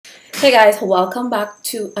Hey guys, welcome back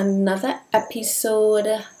to another episode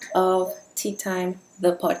of Tea Time,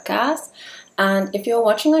 the podcast. And if you're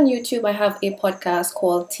watching on YouTube, I have a podcast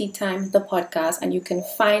called Tea Time, the podcast, and you can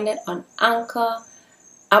find it on Anchor,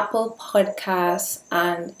 Apple Podcasts,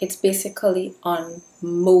 and it's basically on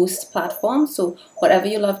most platforms. So whatever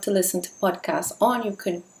you love to listen to podcasts on, you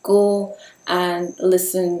can go and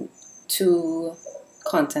listen to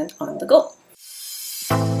content on the go.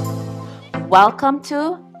 Welcome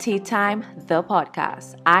to Tea Time, the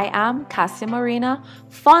podcast. I am Cassie Marina,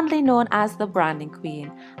 fondly known as the Branding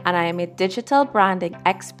Queen, and I am a digital branding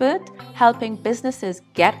expert helping businesses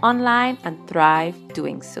get online and thrive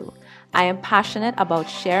doing so. I am passionate about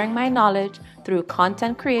sharing my knowledge through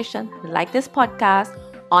content creation like this podcast,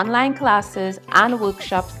 online classes, and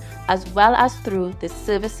workshops, as well as through the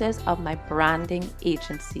services of my branding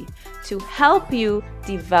agency to help you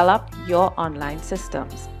develop your online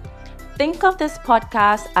systems. Think of this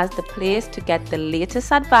podcast as the place to get the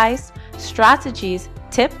latest advice, strategies,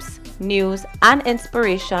 tips, news, and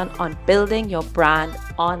inspiration on building your brand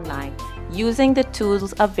online using the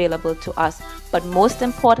tools available to us, but most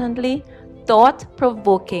importantly,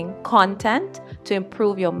 thought-provoking content to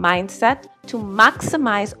improve your mindset, to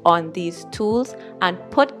maximize on these tools and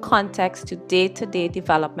put context to day-to-day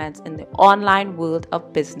developments in the online world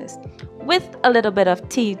of business with a little bit of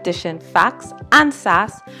tea dishing facts and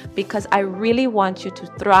sass, because I really want you to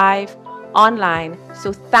thrive online.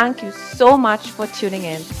 So thank you so much for tuning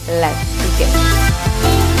in. Let's begin.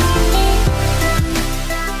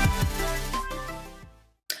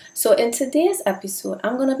 So in today's episode,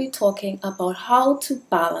 I'm going to be talking about how to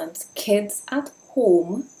balance kids at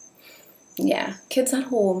home. Kids at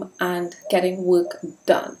home and getting work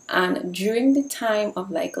done. And during the time of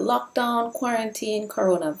like lockdown, quarantine,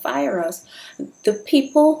 coronavirus, the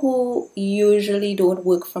people who usually don't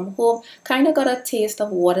work from home kind of got a taste of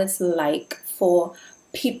what it's like for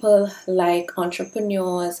people like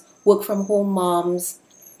entrepreneurs, work from home moms,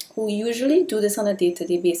 who usually do this on a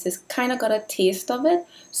day-to-day basis, kind of got a taste of it.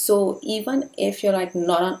 So even if you're like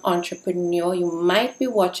not an entrepreneur, you might be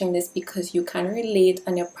watching this because you can relate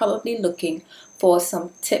and you're probably looking for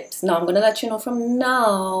some tips. Now I'm going to let you know from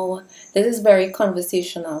now, this is very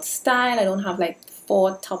conversational style. I don't have like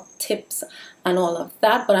 4 top tips and all of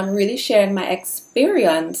that, but I'm really sharing my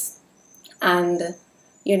experience and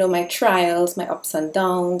my trials, my ups and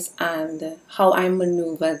downs, and how I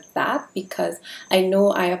maneuvered that, because I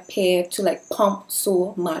know I appear to like pump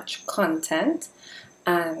so much content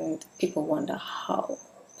and people wonder how.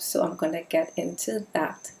 So I'm going to get into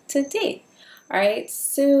that today. All right,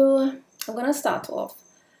 so I'm going to start off.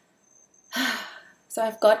 So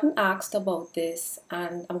I've gotten asked about this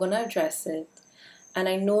and I'm going to address it. And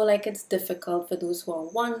I know like it's difficult for those who are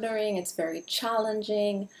wondering, it's very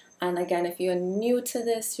challenging. And again, if you're new to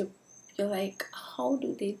this, you're like, how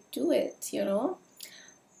do they do it,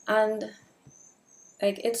 And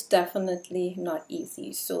like, it's definitely not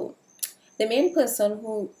easy. So the main person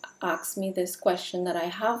who asked me this question that I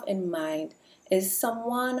have in mind is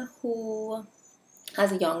someone who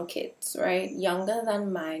has young kids, right? Younger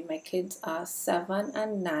than mine. My kids are 7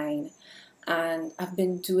 and 9. And I've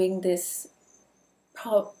been doing this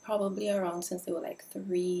probably around since they were like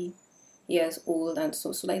 3 years old, and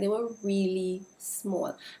so like they were really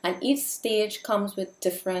small, and each stage comes with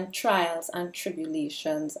different trials and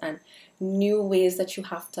tribulations and new ways that you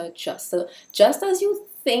have to adjust. So just as you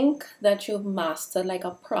think that you've mastered like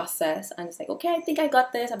a process and it's like, okay, I think I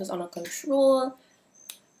got this, I'm just under control,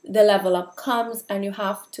 the level up comes and you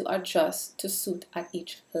have to adjust to suit at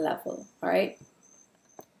each level. All right,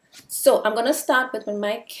 so I'm going to start with when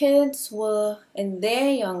my kids were in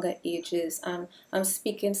their younger ages, and I'm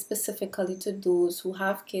speaking specifically to those who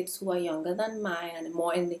have kids who are younger than mine and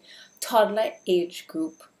more in the toddler age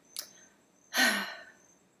group.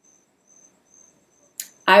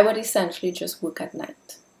 I would essentially just work at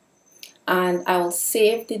night. And I will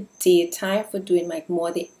save the daytime for doing like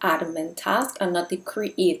more the admin task and not the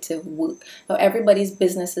creative work. Now everybody's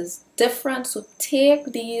business is different, so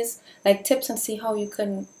take these like tips and see how you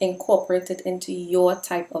can incorporate it into your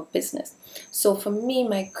type of business. So for me,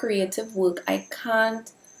 my creative work, I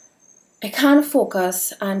can't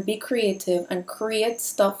focus and be creative and create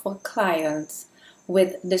stuff for clients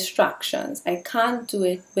with distractions. I can't do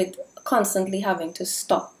it with constantly having to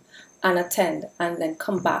stop and attend and then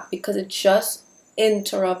come back, because it just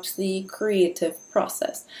interrupts the creative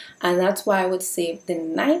process. And that's why I would save the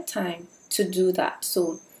nighttime to do that.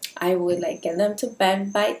 So I would like get them to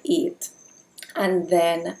bed by 8, and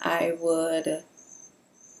then I would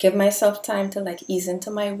give myself time to like ease into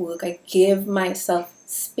my work. I give myself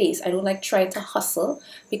space. I don't like try to hustle,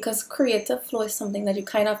 because creative flow is something that you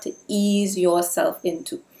kind of have to ease yourself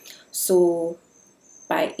into. So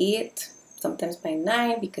by 8, sometimes by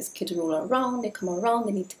 9, because kids roll around, they come around,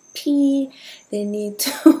 they need to pee, they need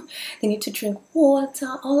to drink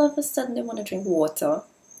water. All of a sudden they want to drink water.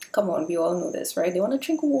 Come on, we all know this, right? They want to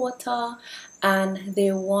drink water, and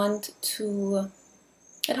they want to,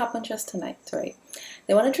 it happened just tonight, right?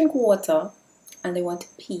 They want to drink water, and they want to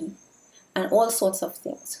pee, and all sorts of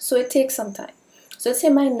things. So it takes some time. So let's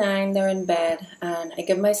say by 9 they're in bed, and I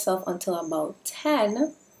give myself until about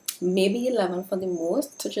 10, maybe 11 for the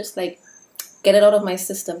most, to just like get it out of my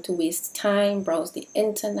system, to waste time, browse the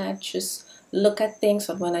internet, just look at things.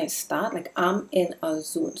 So when I start, like, I'm in a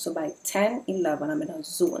zone. So by 10, 11, I'm in a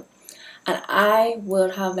zone. And I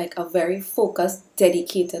will have like a very focused,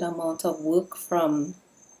 dedicated amount of work from,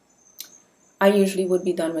 I usually would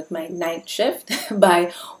be done with my night shift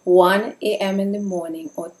by 1 a.m. in the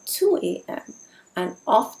morning or 2 a.m. And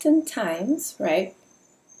oftentimes, right,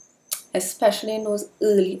 especially in those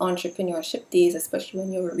early entrepreneurship days, especially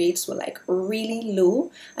when your rates were like really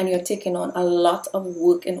low and you're taking on a lot of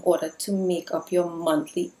work in order to make up your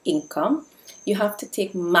monthly income, you have to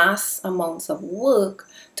take mass amounts of work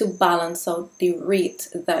to balance out the rate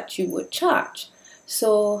that you would charge.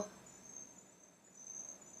 So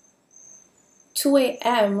 2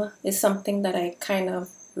 a.m. is something that I kind of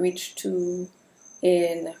reached to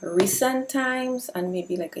in recent times, and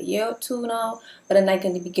maybe like a year or two now. But then, like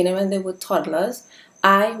in the beginning when they were toddlers,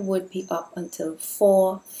 I would be up until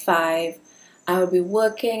 4, 5. I would be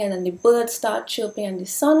working, and then the birds start chirping and the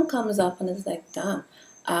sun comes up, and it's like, damn,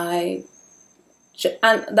 and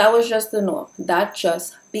that was just the norm. That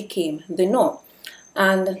just became the norm.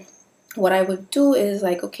 And what I would do is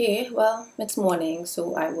like, okay, well, it's morning,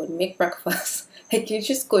 so I would make breakfast. Like, you're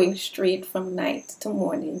just going straight from night to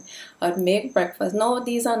morning. I'd make breakfast. No,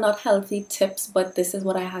 these are not healthy tips, but this is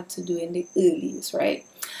what I had to do in the earlies, right?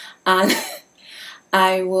 And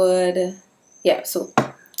I would, so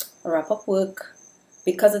wrap up work.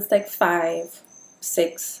 Because it's like 5,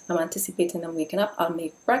 6, I'm anticipating them waking up. I'll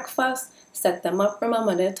make breakfast, set them up.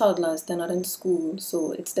 Remember, they're toddlers, they're not in school,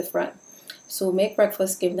 so it's different. So make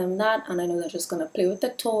breakfast, give them that, and I know they're just going to play with the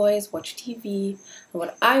toys, watch TV. And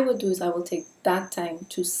what I would do is I will take that time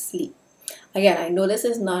to sleep. Again, I know this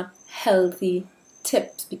is not healthy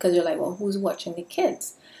tips, because you're like, well, who's watching the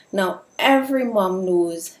kids? Now, every mom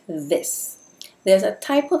knows this. There's a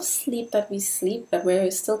type of sleep that we sleep, but where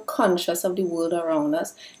we're still conscious of the world around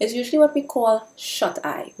us. It's usually what we call shut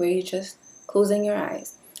eye, where you're just closing your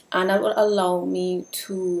eyes. And that will allow me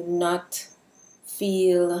to not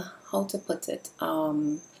feel, how to put it,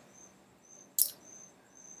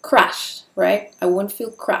 crashed, right? I won't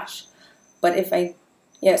feel crashed. But if I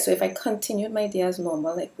continued my day as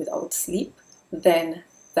normal, like without sleep, then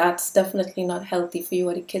that's definitely not healthy for you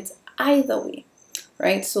or the kids either way,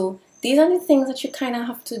 right? So these are the things that you kind of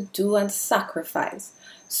have to do and sacrifice.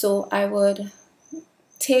 So I would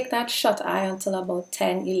take that shut eye until about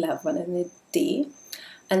 10, 11 in the day.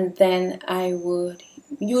 And then I would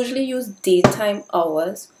usually use daytime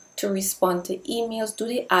hours to respond to emails, do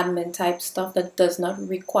the admin type stuff that does not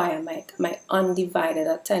require my undivided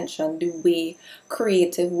attention the way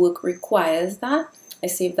creative work requires that. I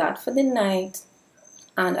save that for the night,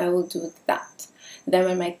 and I will do that. Then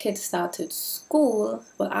when my kids started school,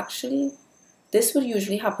 well, actually, this would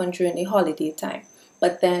usually happen during the holiday time.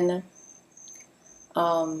 But then,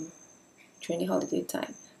 during the holiday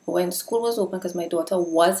time, when school was open, because my daughter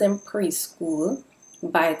was in preschool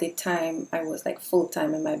by the time I was like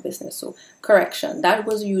full-time in my business. So correction, that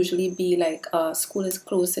was usually be like a school is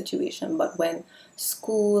closed situation. But when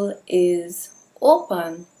school is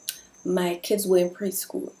open, my kids were in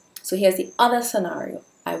preschool. So here's the other scenario.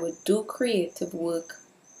 I would do creative work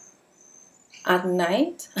at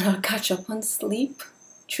night, and I'll catch up on sleep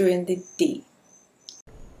during the day.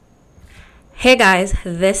 Hey guys,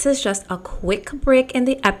 this is just a quick break in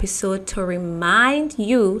the episode to remind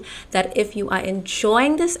you that if you are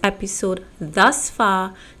enjoying this episode thus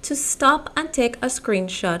far, to stop and take a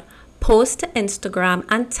screenshot, post to Instagram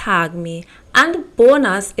and tag me, and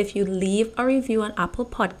bonus if you leave a review on Apple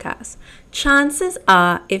Podcasts. Chances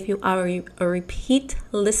are, if you are a repeat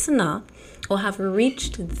listener or have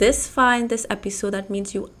reached this far in this episode, that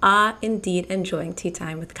means you are indeed enjoying Tea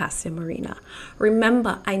Time with Cassia Marina.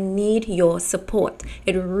 Remember, I need your support.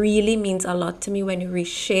 It really means a lot to me when you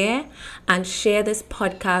reshare and share this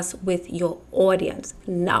podcast with your audience.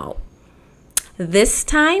 Now, this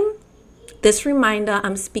time, this reminder,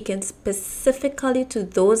 I'm speaking specifically to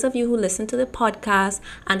those of you who listen to the podcast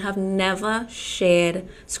and have never shared,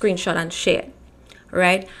 screenshot and shared.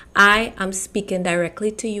 right? I am speaking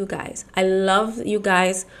directly to you guys. I love you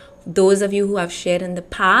guys, those of you who have shared in the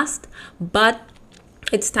past, but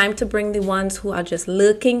it's time to bring the ones who are just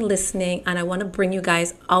lurking, listening, and I want to bring you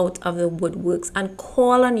guys out of the woodworks and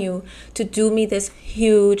call on you to do me this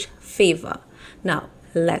huge favor. Now,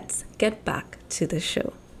 let's get back to the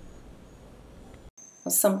show.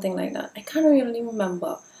 Or something like that. I can't really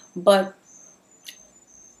remember, but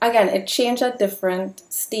again, it changed at different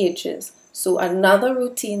stages. So another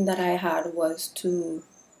routine that I had was to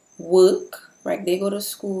work, right? They go to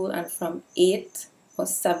school, and from 8 or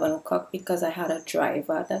 7 o'clock, because I had a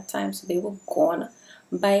driver at that time, so they were gone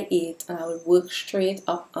by 8, and I would work straight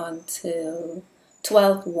up until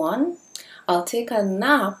 12:01. I'll take a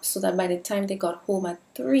nap so that by the time they got home at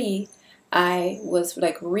 3, I was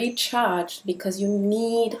like recharged, because you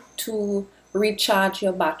need to recharge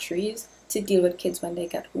your batteries to deal with kids when they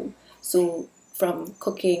get home. So from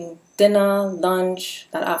cooking dinner, lunch,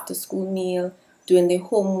 that after school meal, doing the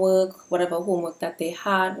homework, whatever homework that they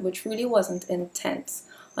had, which really wasn't intense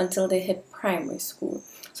until they hit primary school.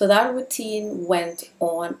 So that routine went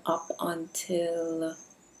on up until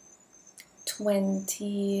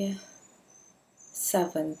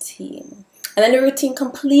 2017. And then the routine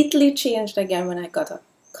completely changed again when I got a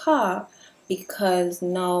car, because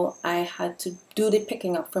now I had to do the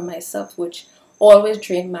picking up for myself, which always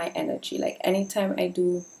drained my energy. Like anytime I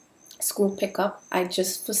do school pickup, I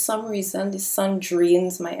just, for some reason, the sun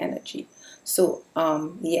drains my energy. So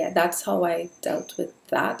yeah, that's how I dealt with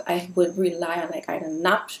that. I would rely on like either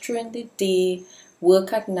naps during the day,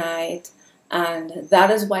 work at night, and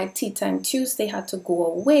that is why Tea Time Tuesday had to go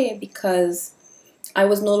away, because I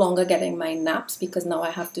was no longer getting my naps, because now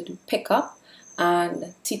I have to do pickup,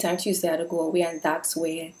 and Tea Time Tuesday had to go away, and that's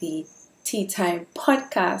where the Tea Time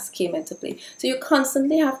podcast came into play. So you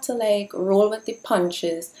constantly have to like roll with the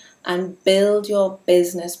punches and build your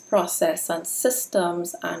business process and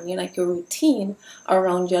systems and like your routine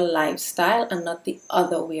around your lifestyle, and not the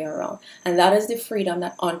other way around. And that is the freedom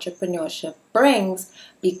that entrepreneurship brings,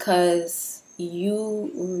 because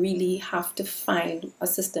you really have to find a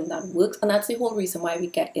system that works. And that's the whole reason why we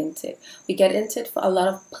get into it. We get into it for a lot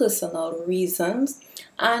of personal reasons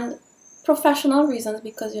and professional reasons,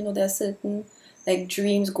 because there are certain like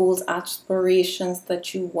dreams, goals, aspirations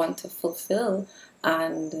that you want to fulfill,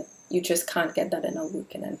 and you just can't get that in a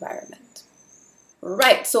working environment.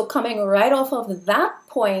 Right, so coming right off of that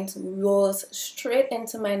point rolls straight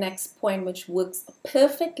into my next point, which works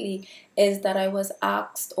perfectly, is that I was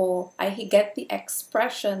asked, or I get the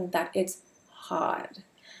expression that it's hard.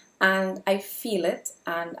 And I feel it,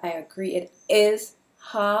 and I agree, it is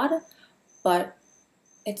hard, but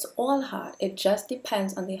it's all hard. It just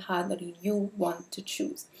depends on the hard that you want to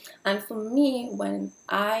choose. And for me, when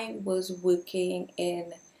I was working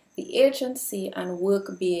in the agency and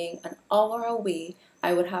work being an hour away,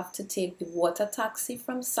 I would have to take the water taxi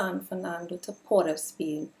from San Fernando to Port of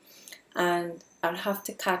Spain, and I'd have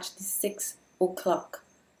to catch the 6 o'clock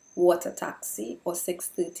water taxi, or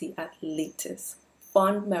 6:30 at latest.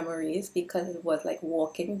 Fond memories, because it was like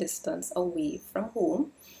walking distance away from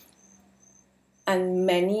home. And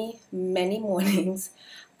many mornings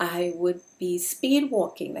I would be speed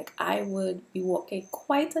walking. Like I would be walking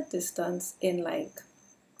quite a distance in like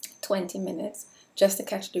 20 minutes just to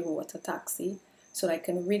catch the water taxi, so I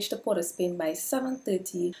can reach the Port of Spain by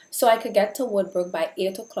 7:30, so I could get to Woodbrook by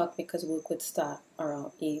 8 o'clock, because work would start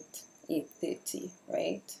around 8:30,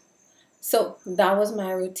 right? So that was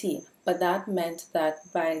my routine. But that meant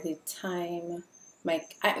that by the time I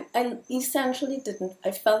essentially didn't,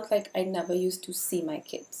 I felt like I never used to see my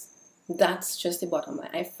kids. That's just the bottom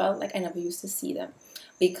line. I felt like I never used to see them,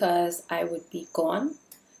 because I would be gone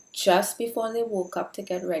just before they woke up to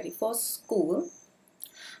get ready for school,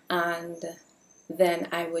 and then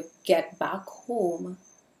I would get back home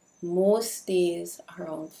most days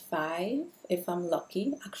around 5 if I'm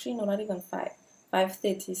lucky. Actually, no, not even 5.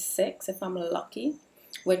 5:36 if I'm lucky,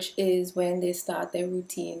 which is when they start their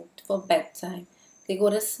routine for bedtime. They go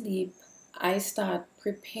to sleep. I start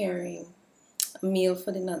preparing a meal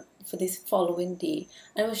for this following day.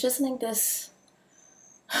 And it was just like this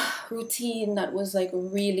routine that was like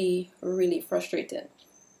really, really frustrating.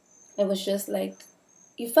 It was just like,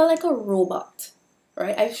 you felt like a robot,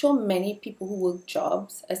 right? I'm sure many people who work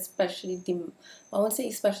jobs, especially, I won't say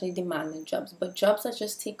especially demanding jobs, but jobs that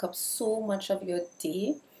just take up so much of your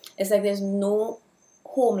day, it's like there's no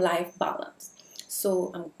home-life balance.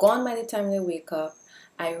 So I'm gone by the time they wake up.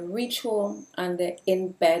 I reach home and they're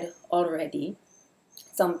in bed already,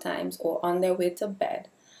 sometimes, or on their way to bed.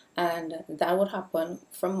 and that would happen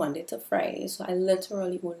from Monday to Friday. So I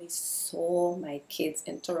literally only saw my kids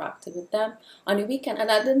interacting with them on the weekend, and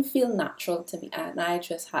that didn't feel natural to me, and I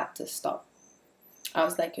just had to stop. I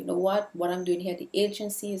was like, you know what I'm doing here, the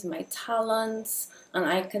agency is my talents, and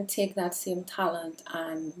I can take that same talent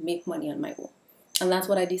and make money on my own. And that's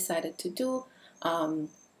what I decided to do.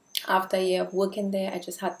 After a year of working there, I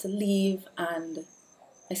just had to leave, and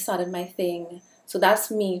I started my thing. So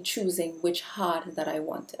that's me choosing which hard that I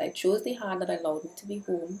wanted. I chose the hard that allowed me to be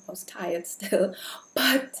home. I was tired still,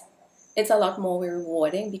 but it's a lot more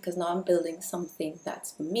rewarding because now I'm building something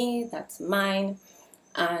that's for me, that's mine,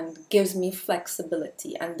 and gives me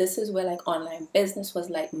flexibility. And this is where like online business was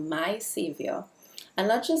like my savior. And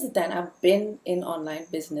not just then, I've been in online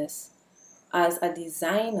business as a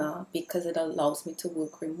designer because it allows me to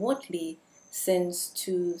work remotely since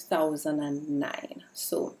 2009.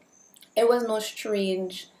 So it was no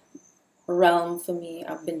strange realm for me.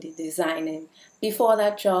 I've been designing before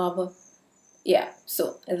that job. Yeah,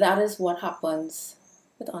 so that is what happens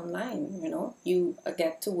with online. You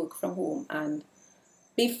get to work from home and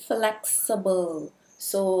be flexible.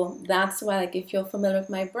 So that's why, like, if you're familiar with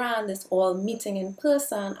my brand, it's all meeting in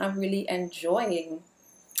person. I'm really enjoying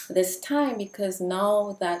this time because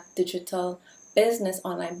now that digital business,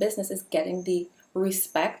 online business, is getting the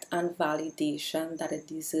respect and validation that it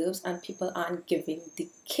deserves, and people aren't giving the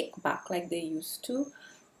kickback like they used to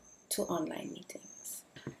online meetings.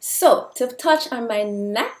 So to touch on my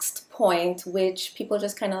next point, which people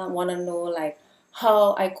just kind of want to know, like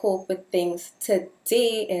how I cope with things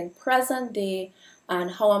today in present day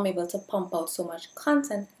and how I'm able to pump out so much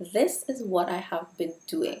content, this is what I have been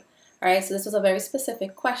doing. All right, so this was a very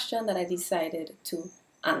specific question that I decided to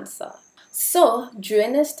answer. So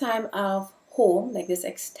during this time of home, like this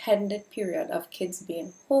extended period of kids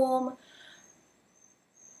being home,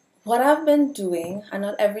 what I've been doing, and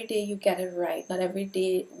not every day you get it right, not every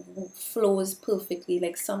day flows perfectly.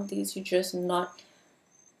 Like some days you're just not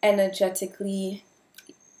energetically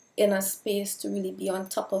in a space to really be on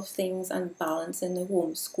top of things and balance in the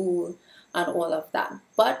homeschool and all of that.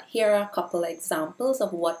 But here are a couple examples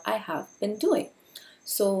of what I have been doing.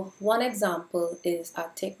 So one example is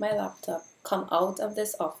I'd take my laptop, come out of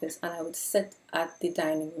this office, and I would sit at the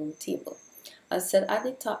dining room table. I'd sit at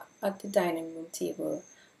the dining room table,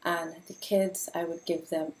 and the kids, I would give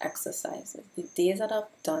them exercises. The days that I've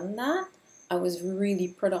done that, I was really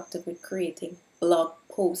productive with creating blog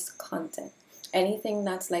post content. Anything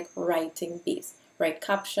that's like writing based, write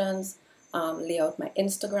captions, lay out my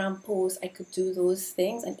Instagram posts. I could do those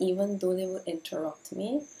things, and even though they would interrupt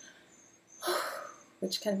me,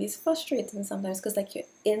 which can be frustrating sometimes because like you're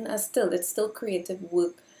in a it's still creative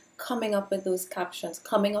work, coming up with those captions,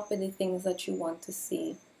 coming up with the things that you want to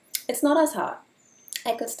see. It's not as hard.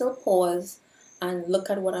 I could still pause and look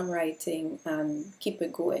at what I'm writing and keep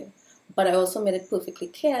it going. But I also made it perfectly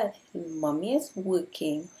clear, mommy is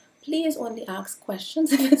working. Please only ask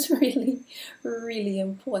questions if it's really, really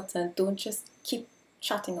important. Don't just keep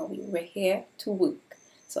chatting away. We're here to work.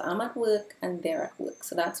 So I'm at work and they're at work.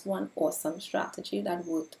 So that's one awesome strategy that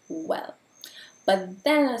worked well. But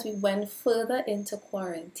then as we went further into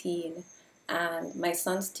quarantine and my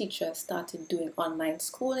son's teacher started doing online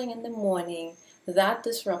schooling in the morning, that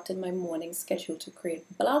disrupted my morning schedule to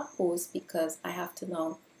create blog posts because I have to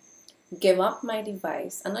now give up my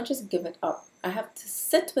device, and not just give it up. I have to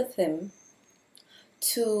sit with him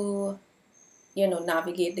to,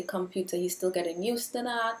 navigate the computer. He's still getting used to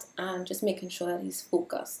that and just making sure that he's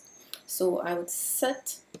focused. So I would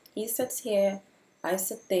sit, he sits here, I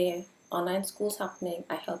sit there, online school's happening,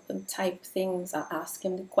 I help him type things, I'll ask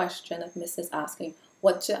him the question if Miss is asking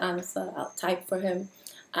what to answer, I'll type for him,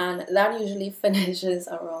 and that usually finishes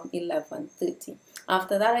around 11:30.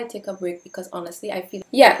 After that, I take a break because honestly, I feel,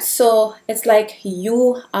 so it's like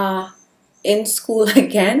you are in school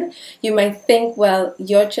again. You might think, well,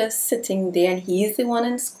 you're just sitting there and he's the one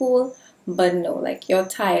in school, but no, like you're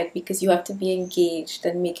tired because you have to be engaged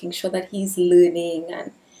and making sure that he's learning,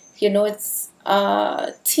 and it's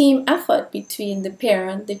a team effort between the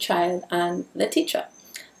parent, the child, and the teacher.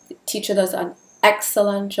 The teacher does an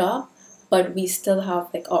excellent job, but we still have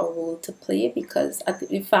like our role to play because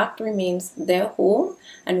the fact remains they're home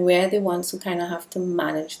and we're the ones who kind of have to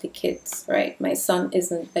manage the kids, right? My son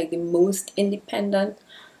isn't like the most independent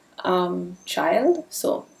child,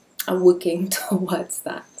 so I'm working towards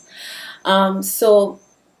that. So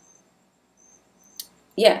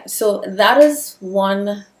that is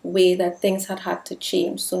one way that things had to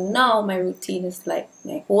change. So now my routine is like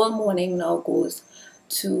my whole morning now goes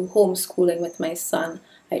to homeschooling with my son.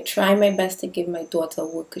 I try my best to give my daughter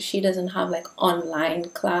work because she doesn't have like online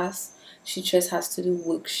class. She just has to do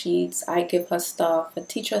worksheets. I give her stuff, a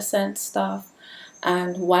teacher sent stuff.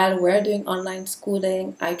 And while we're doing online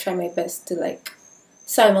schooling, I try my best to like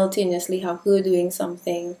simultaneously have her doing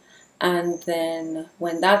something. And then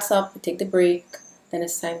when that's up, we take the break. Then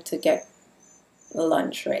it's time to get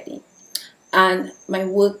lunch ready. And my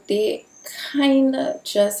work day kind of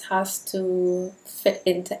just has to fit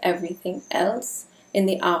into everything else in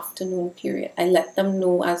the afternoon period. I let them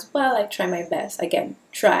know as well. I try my best. Again,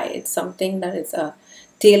 try. It's something that is a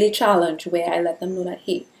daily challenge where I let them know that,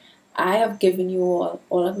 hey, I have given you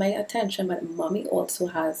all of my attention, but mommy also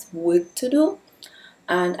has work to do.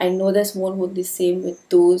 And I know this won't work the same with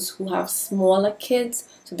those who have smaller kids.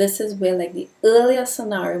 So this is where like the earlier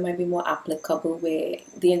scenario might be more applicable, where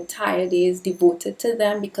the entire day is devoted to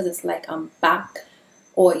them, because it's like I'm back,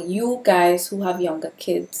 or you guys who have younger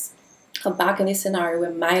kids are back in a scenario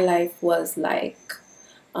where my life was like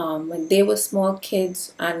when they were small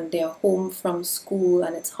kids and they're home from school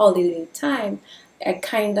and it's holiday time. I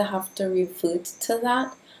kind of have to revert to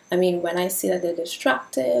that. I mean, when I see that they're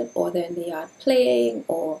distracted or they're in the yard playing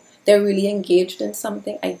or they're really engaged in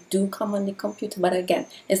something, I do come on the computer. But again,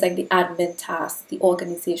 it's like the admin tasks, the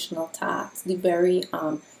organizational tasks, the very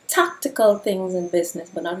tactical things in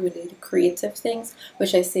business, but not really the creative things,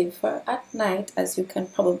 which I save for at night. As you can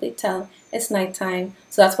probably tell, it's nighttime.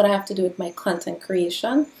 So that's what I have to do with my content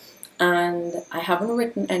creation. And I haven't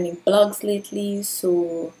written any blogs lately,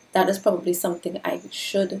 so that is probably something I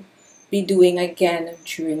should be doing again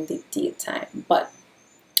during the daytime. But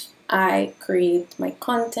I create my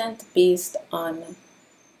content based on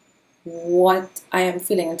what I am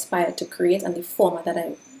feeling inspired to create and the format that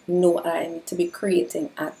I know I need to be creating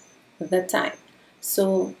at the time.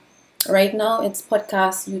 So right now it's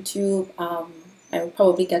podcast, YouTube. I will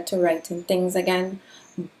probably get to writing things again,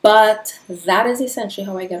 but that is essentially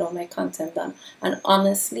how I get all my content done. And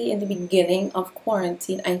honestly, in the beginning of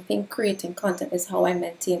quarantine, I think creating content is how I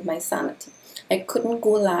maintained my sanity. I couldn't go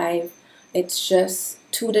live. It's just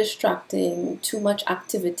too distracting, too much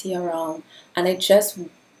activity around, and I just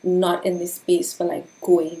not in the space for like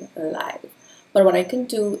going live. But what I can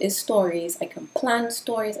do is stories. I can plan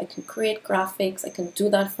stories, I can create graphics, I can do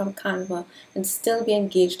that from Canva and still be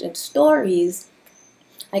engaged in stories.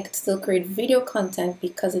 I could still create video content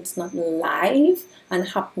because it's not live and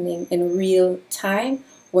happening in real time,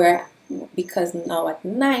 because now at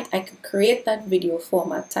night I could create that video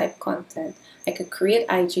format type content. I could create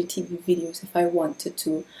IGTV videos if I wanted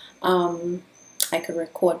to. I could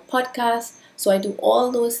record podcasts. So I do all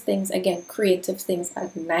those things, again, creative things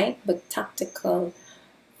at night, but tactical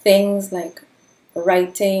things like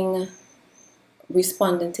writing,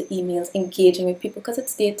 responding to emails, engaging with people, because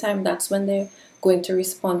it's daytime. That's when they're going to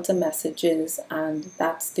respond to messages, and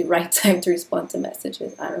that's the right time to respond to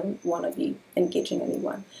messages. I don't want to be engaging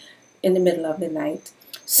anyone in the middle of the night.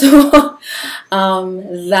 So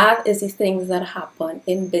that is the things that happen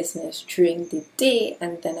in business during the day,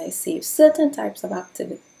 and then I save certain types of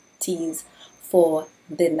activities for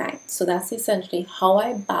the night. So that's essentially how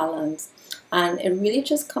I balance, and it really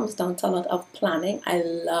just comes down to a lot of planning. I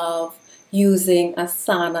love using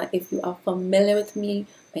Asana. If you are familiar with me,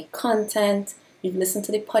 my content, you've listened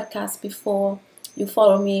to the podcast before, you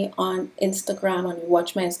follow me on Instagram and you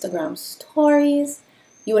watch my Instagram stories,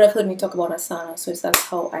 you would have heard me talk about Asana. So that's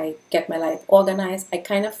how I get my life organized. I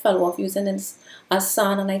kind of fell off using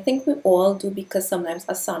Asana, and I think we all do, because sometimes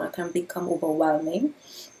Asana can become overwhelming.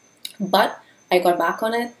 But I got back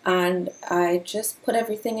on it and I just put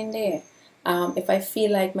everything in there. If I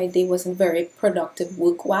feel like my day wasn't very productive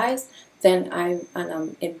work-wise, then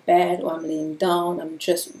I'm in bed or I'm laying down. I'm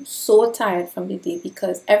just so tired from the day,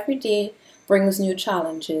 because every day brings new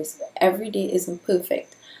challenges. Every day isn't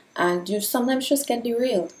perfect, and you sometimes just get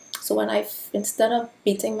derailed. So when instead of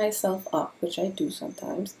beating myself up, which I do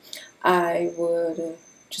sometimes, I would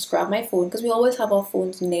just grab my phone, because we always have our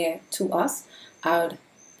phones near to us. I would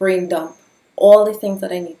brain dump all the things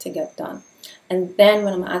that I need to get done. And then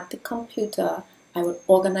when I'm at the computer, I would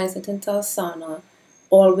organize it into Asana.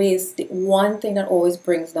 Always, the one thing that always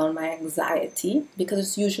brings down my anxiety, because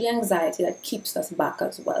it's usually anxiety that keeps us back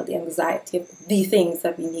as well, the anxiety of the things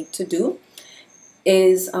that we need to do,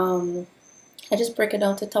 is I just break it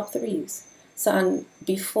down to top threes. So, and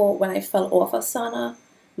before, when I fell off Asana,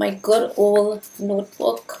 my good old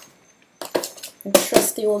notebook, my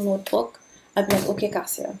trusty old notebook, I'd be like, okay,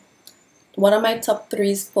 Cassia, what are my top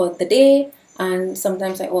threes for the day? And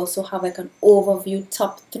sometimes I also have like an overview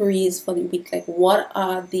top threes for the week. Like, what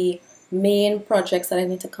are the main projects that I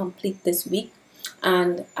need to complete this week?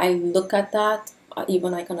 And I look at that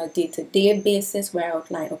even like on a day-to-day basis, where I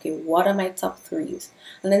outline, okay, what are my top threes?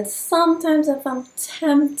 And then sometimes if I'm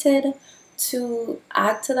tempted to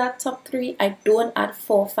add to that top three, I don't add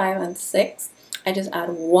 4, 5, and 6. I just add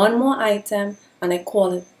one more item and I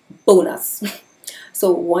call it bonus.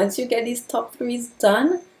 So once you get these top threes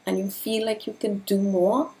done and you feel like you can do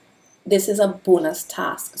more, this is a bonus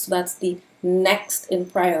task. So that's the next in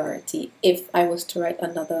priority. If I was to write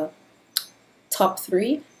another top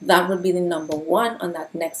three, that would be the number one on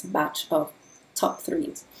that next batch of top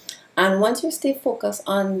threes. And once you stay focused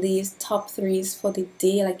on these top threes for the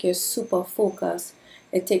day, like you're super focused,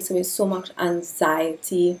 it takes away so much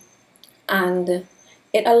anxiety, and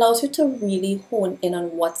it allows you to really hone in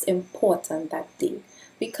on what's important that day,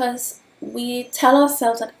 because we tell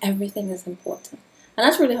ourselves that everything is important, and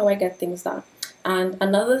that's really how I get things done. And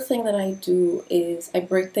another thing that I do is I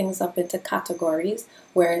break things up into categories,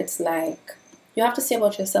 where it's like you have to say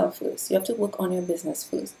about yourself first, you have to work on your business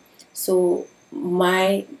first. So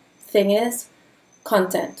my thing is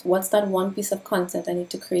content. What's that one piece of content I need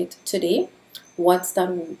to create today? What's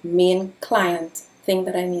that main client thing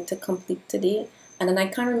that I need to complete today? And then I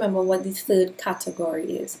can't remember what the third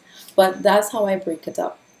category is, but that's how I break it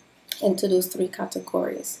up into those 3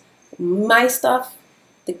 categories: my stuff,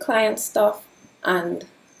 the client stuff, and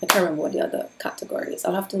I can't remember what the other category is.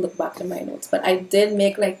 I'll have to look back in my notes, but I did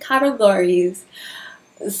make like categories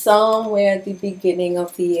somewhere at the beginning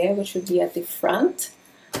of the year, which would be at the front.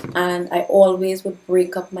 And I always would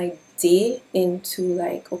break up my day into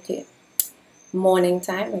like, okay, morning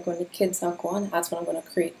time, like when the kids are gone, that's when I'm going to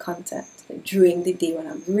create content, like during the day when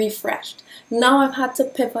I'm refreshed. Now I've had to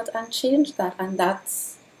pivot and change that, and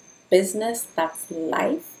that's business, that's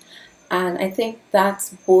life. And I think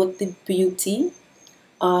that's both the beauty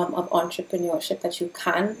of entrepreneurship, that you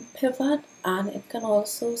can pivot, and it can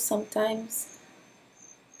also sometimes,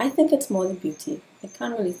 I think it's more the beauty. I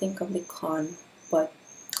can't really think of the con, but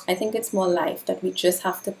I think it's more life, that we just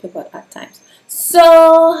have to pivot at times.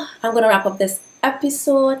 So I'm going to wrap up this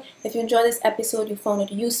episode. If you enjoyed this episode, you found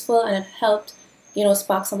it useful and it helped,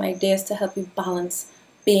 spark some ideas to help you balance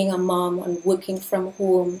being a mom and working from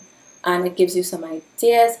home, and it gives you some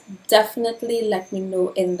ideas, definitely let me know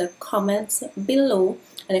in the comments below.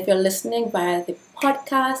 And if you're listening via the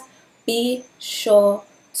podcast, be sure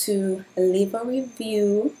to leave a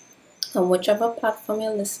review on whichever platform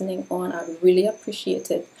you're listening on. I really appreciate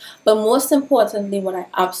it. But most importantly, what I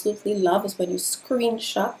absolutely love is when you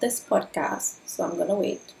screenshot this podcast. So I'm gonna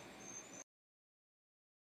wait.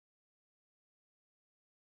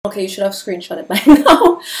 Okay, you should have screenshot it by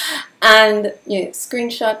now. And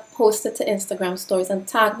screenshot, post it to Instagram stories and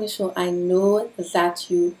tag me, so I know that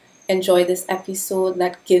you enjoy this episode.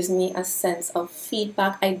 That gives me a sense of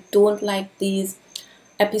feedback. I don't like these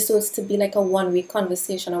episodes to be like a one-way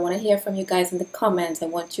conversation. I want to hear from you guys in the comments. I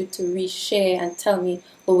want you to reshare and tell me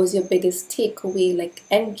what was your biggest takeaway. Like,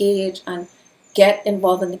 engage and get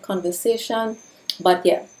involved in the conversation. But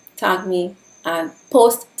yeah, tag me and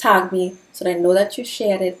tag me so that I know that you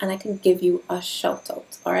shared it and I can give you a shout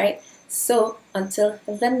out. All right, so until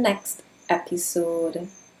the next episode,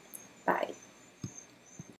 bye.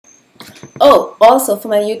 Oh, also for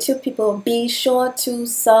my YouTube people, be sure to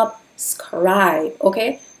subscribe.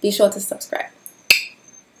 Okay, be sure to subscribe.